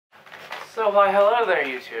So, why hello there,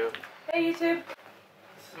 YouTube. Hey, YouTube.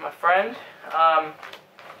 This is my friend.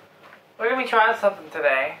 We're gonna be trying something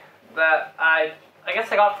today that I guess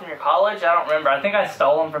I got from your college. I don't remember. I think I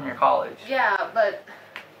stole them from your college. Yeah, but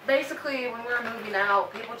basically, when we were moving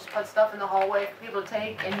out, people just put stuff in the hallway for people to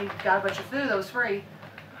take, and you got a bunch of food that was free.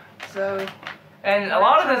 So. And a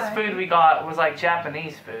lot of this food we got was like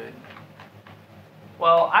Japanese food.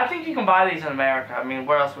 Well, I think you can buy these in America. I mean,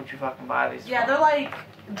 where else would you fucking buy these Yeah, from? they're like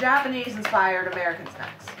Japanese-inspired American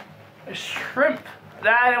snacks. Shrimp.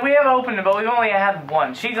 That, we have opened it, but we've only had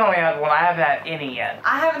one. She's only had one. I haven't had any yet.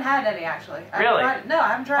 I haven't had any, actually. Really? No, I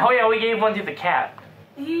haven't tried. Oh, yeah, we gave one to the cat.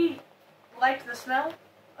 He liked the smell.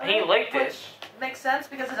 He licked it. Which makes sense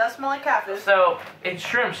because it does smell like cat food. So, it's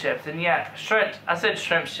shrimp chips, and yeah, shrimp. I said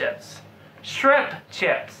shrimp chips. Shrimp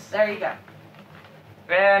chips. There you go.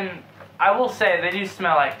 And I will say, they do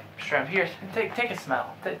smell like shrimp. Here, take a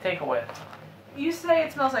smell. Take a whiff. You say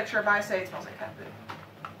it smells like shrimp, I say it smells like cat food.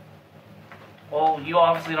 Well, you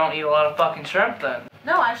obviously don't eat a lot of fucking shrimp then.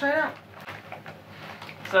 No, actually I don't.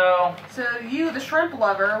 So you, the shrimp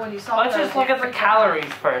lover, when you saw let's just look at the calories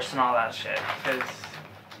first and all that shit. Because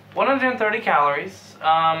 130 calories,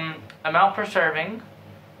 amount per serving,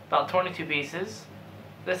 about 22 pieces.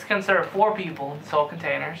 This can serve 4 people in this whole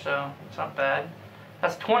container, so it's not bad.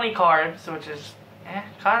 That's 20 carbs, which is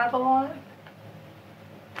kind of a lot.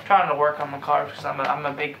 I'm trying to work on the carbs because I'm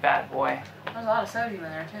a big fat boy. There's a lot of sodium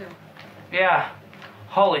in there too. Yeah.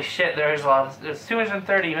 Holy shit, there's a lot. There's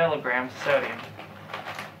 230 milligrams of sodium.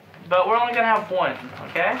 But we're only gonna have one,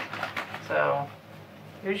 okay? So,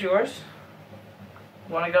 here's yours.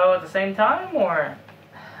 Want to go at the same time, or?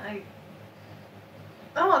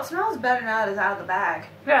 Oh, it smells better now that it's out of the bag.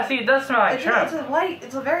 Yeah, see, it does smell like shrimp.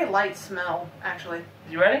 It's a very light smell, actually.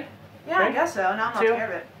 You ready? Yeah, 3, I guess so. Now I'm not 2, scared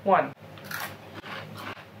of it. 1.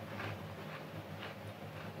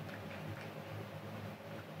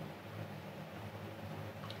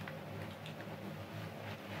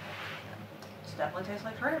 It definitely tastes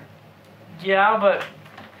like shrimp. Yeah, but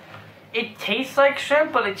it tastes like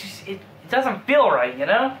shrimp, but it doesn't feel right, you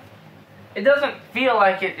know? It doesn't feel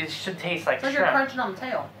like it should taste like it's like shrimp. You're crunching on the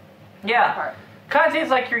tail. Yeah. Kind of tastes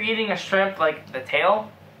like you're eating a shrimp, like the tail,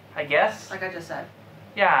 I guess. Like I just said.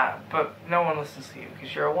 Yeah, but no one listens to you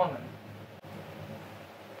because you're a woman.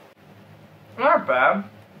 Not bad.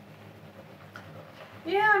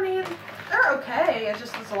 Yeah, I mean, they're okay. It's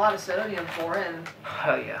just there's a lot of sodium for it. And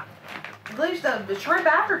Oh, yeah. at least the shrimp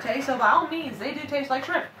aftertaste, so by all means, they do taste like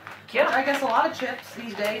shrimp. Yeah. Which I guess a lot of chips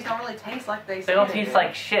these days don't really taste like they say They don't they taste do.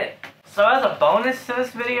 like shit. So as a bonus to this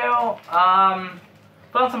video,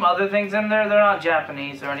 put some other things in there. They're not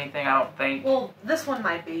Japanese or anything, I don't think. Well, this one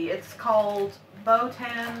might be. It's called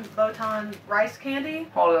Botan rice candy.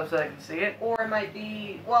 Hold it up so I can see it. Or it might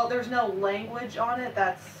be, well, there's no language on it.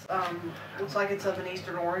 That's, looks like it's of an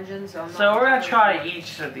Eastern origin, so I'm not So we're going to try sure.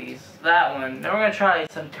 each of these. That one. Then we're going to try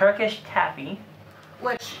some Turkish taffy.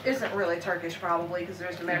 Which isn't really Turkish, probably, because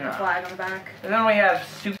there's an American No. flag on the back. And then we have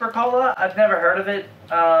Super Cola. I've never heard of it.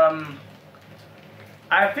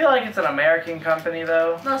 I feel like it's an American company,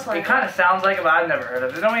 though. Most likely. It kind of sounds like it, but I've never heard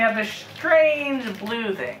of it. Then we have this strange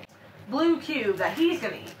blue thing. Blue cube that he's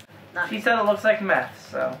gonna eat. Not She me. said it looks like meth,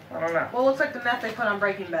 so I don't know. Well, it looks like the meth they put on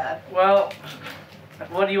Breaking Bad. Well,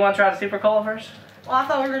 what do you want to try the Super Cola first? Well, I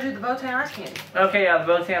thought we were gonna do the Botan rice candy. Okay, yeah,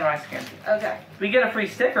 the Botan rice candy. Okay. We get a free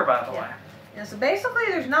sticker, by the way. Yeah, so basically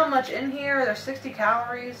there's not much in here. There's 60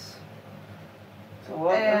 calories. So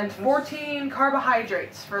what? And 14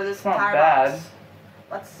 carbohydrates for this Not entire bad. box.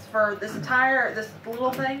 That's for this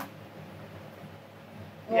little thing.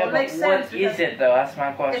 Well, Yeah, it makes but sense. what is it, though? That's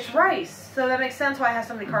my question. It's rice, so that makes sense why it has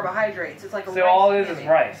so many carbohydrates. It's like a So rice all it is candy. is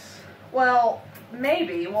rice. Well,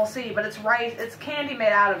 maybe. We'll see. But it's rice. It's candy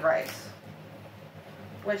made out of rice.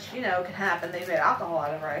 Which, you know, can happen. They made alcohol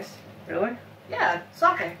out of rice. Really? Yeah,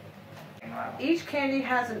 sake. Wow. Each candy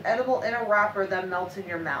has an edible inner wrapper that melts in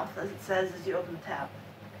your mouth, as it says as you open the tab.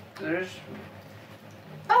 There's...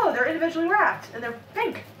 Oh, they're individually wrapped, and they're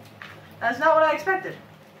pink. That's not what I expected.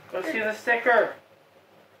 Let's see the sticker.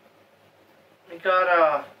 We got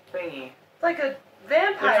a thingy. It's like a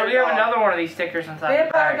vampire We have dog. another one of these stickers inside the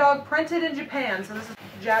Vampire bag. dog printed in Japan, so this is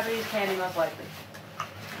Japanese candy most likely.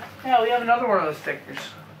 Yeah, we have another one of those stickers.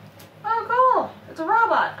 Oh, cool. It's a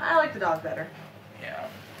robot. I like the dog better. Yeah.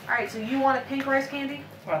 Alright, so you want a pink rice candy?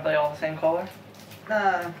 Aren't they all the same color?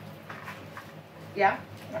 Yeah.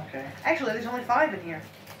 Okay. Actually, there's only 5 in here.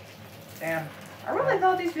 Damn. I really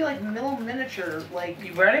thought these would be like little miniature, like...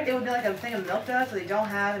 You ready? It would be like a thing of milk duds that they don't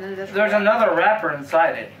have an individual. There's another wrapper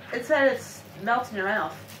inside it. It said it melts in your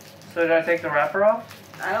mouth. So did I take the wrapper off?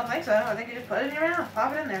 I don't think so. I think you just put it in your mouth.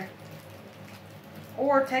 Pop it in there.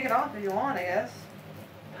 Or take it off if you want, I guess.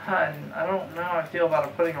 I don't know how I feel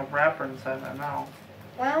about putting a wrapper inside my mouth.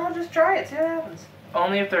 Well, just try it. See what happens.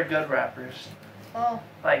 Only if they're good wrappers. Well,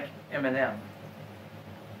 Like M&M.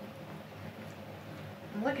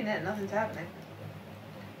 I'm looking at it. Nothing's happening.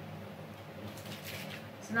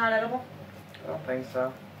 It's not edible? I don't think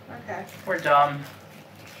so. Okay. We're dumb.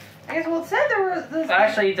 I guess, well, it said there was this...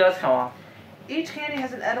 Actually, it does come off. Each candy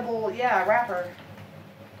has an edible, wrapper.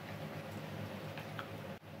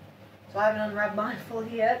 So I haven't unwrapped mine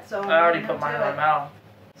fully yet, so... I already put mine in my mouth.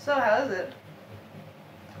 So, how is it?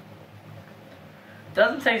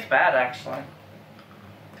 Doesn't taste bad, actually.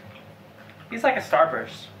 He's like a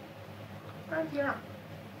Starburst. Yeah.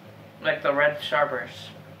 Like the red Starburst.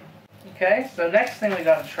 Okay, so next thing we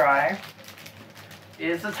gotta try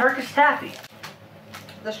is the Turkish Taffy.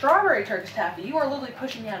 The strawberry Turkish taffy. You are literally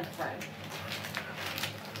pushing me out of the frame.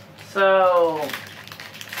 So...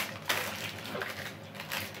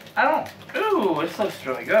 I don't... Ooh, this looks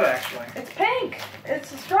really good, actually. It's pink.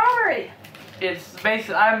 It's a strawberry. It's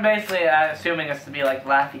basically... I'm basically assuming it's to be like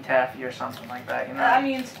Laffy Taffy or something like that, you know? I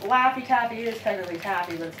mean, Laffy Taffy is technically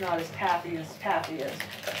taffy, but it's not as taffy as taffy is.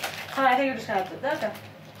 I think we're just gonna have to... Okay.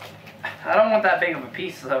 I don't want that big of a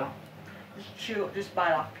piece, though. Just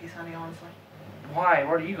bite off a piece, honey, honestly. Why?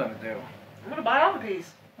 What are you gonna do? I'm gonna bite off a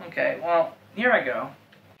piece. Okay, well, here I go.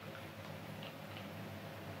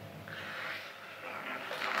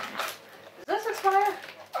 Does this expire?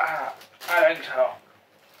 I think so.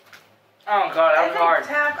 Oh god, that was hard.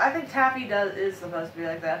 I think taffy is supposed to be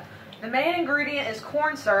like that. The main ingredient is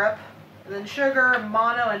corn syrup, and then sugar,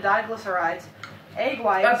 mono, and diglycerides, egg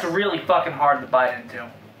whites. That's really fucking hard to bite into.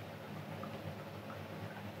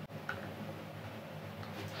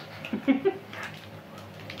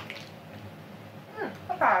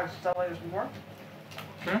 I've had stuff like this before.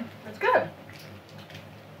 Hmm? It's good.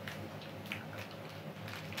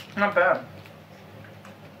 Not bad.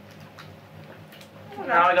 Okay.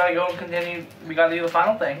 Now I gotta go and continue. We gotta do the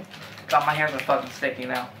final thing. God, my hands are fucking sticky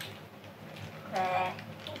now.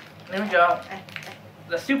 There we go.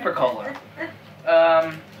 The Super Cola.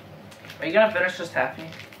 Are you gonna finish this taffy?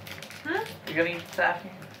 Hmm? You gonna eat the taffy?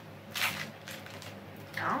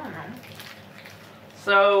 I don't know.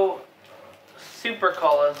 So, Super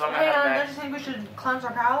Cola is what I'm gonna Hey, have don't next. you think we should cleanse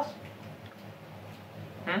our palates?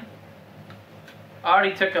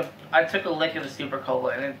 I took a lick of the Super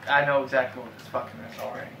Cola and I know exactly what this fucking is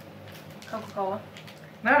already. Coca-Cola.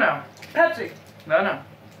 No. Pepsi. No.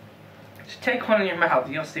 Just take one in your mouth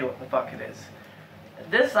and you'll see what the fuck it is.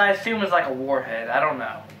 This, I assume, is like a warhead. I don't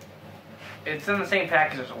know. It's in the same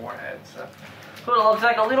package as a warhead, so. So it looks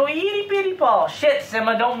like a little itty bitty ball. Shit,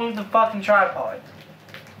 Simba, don't move the fucking tripod.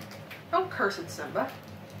 Don't curse it, Simba.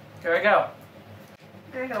 Here I go.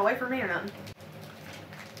 You gonna wait for me or nothing?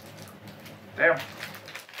 Damn.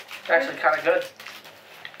 It's actually kind of good.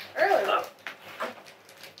 Really?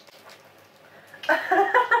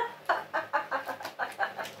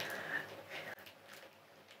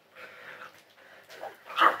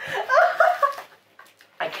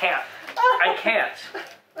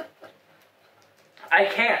 I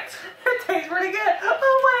can't. It tastes pretty good.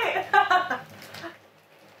 Oh, wait.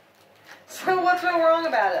 So what's so wrong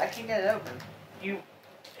about it? I can't get it open.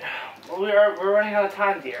 We're running out of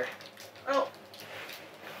time, dear. Oh.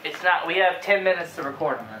 It's not. We have 10 minutes to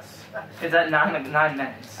record on this. It's at 9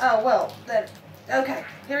 minutes. Oh, well, then. Okay,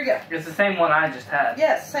 here we go. It's the same one I just had.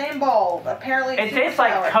 Yes, same ball. Apparently It tastes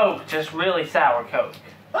like Coke, just really sour Coke.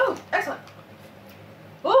 Oh, excellent.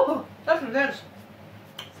 Ooh, that's some good.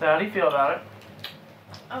 So how do you feel about it?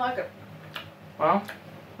 I like it. Well,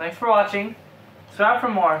 thanks for watching. Subscribe for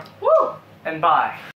more. Woo! And bye.